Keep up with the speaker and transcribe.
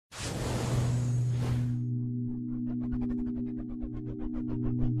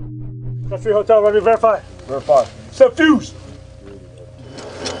3 Hotel, ready to verify. Verify. Set fuse.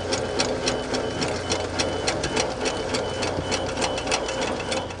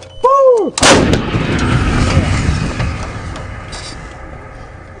 Woo!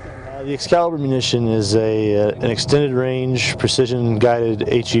 The Excalibur munition is an extended range, precision guided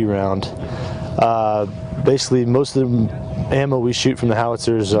HE round. Basically, most of the ammo we shoot from the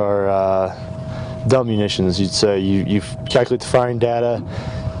howitzers are dumb munitions, you'd say. You calculate the firing data,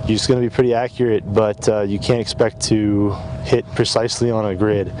 it's going to be pretty accurate, but you can't expect to hit precisely on a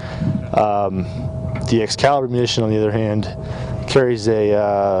grid. The Excalibur munition, on the other hand, carries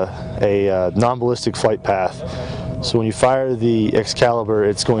a non-ballistic flight path. So when you fire the Excalibur,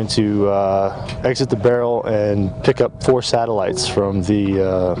 it's going to exit the barrel and pick up 4 satellites from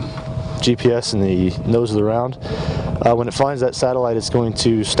the GPS in the nose of the round. When it finds that satellite, it's going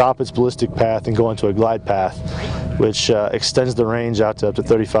to stop its ballistic path and go into a glide path, which extends the range out to up to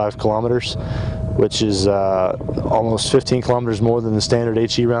 35 kilometers, which is almost 15 kilometers more than the standard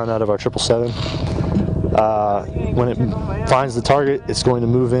HE round out of our 777. When it finds the target, it's going to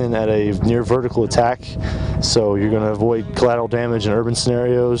move in at a near vertical attack, so you're going to avoid collateral damage in urban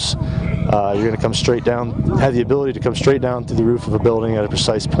scenarios. You're going to come straight down, have the ability to come straight down through the roof of a building at a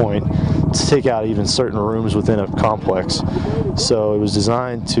precise point to take out even certain rooms within a complex. So it was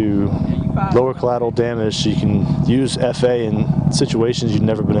designed to lower collateral damage, so you can use FA in situations you've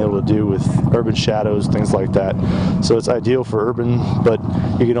never been able to do with urban shadows, things like that. So it's ideal for urban, but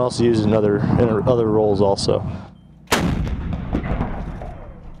you can also use it in other roles also.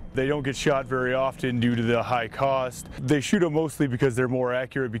 They don't get shot very often due to the high cost. They shoot them mostly because they're more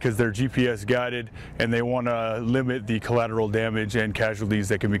accurate, because they're GPS guided, and they want to limit the collateral damage and casualties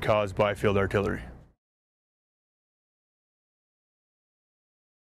that can be caused by field artillery.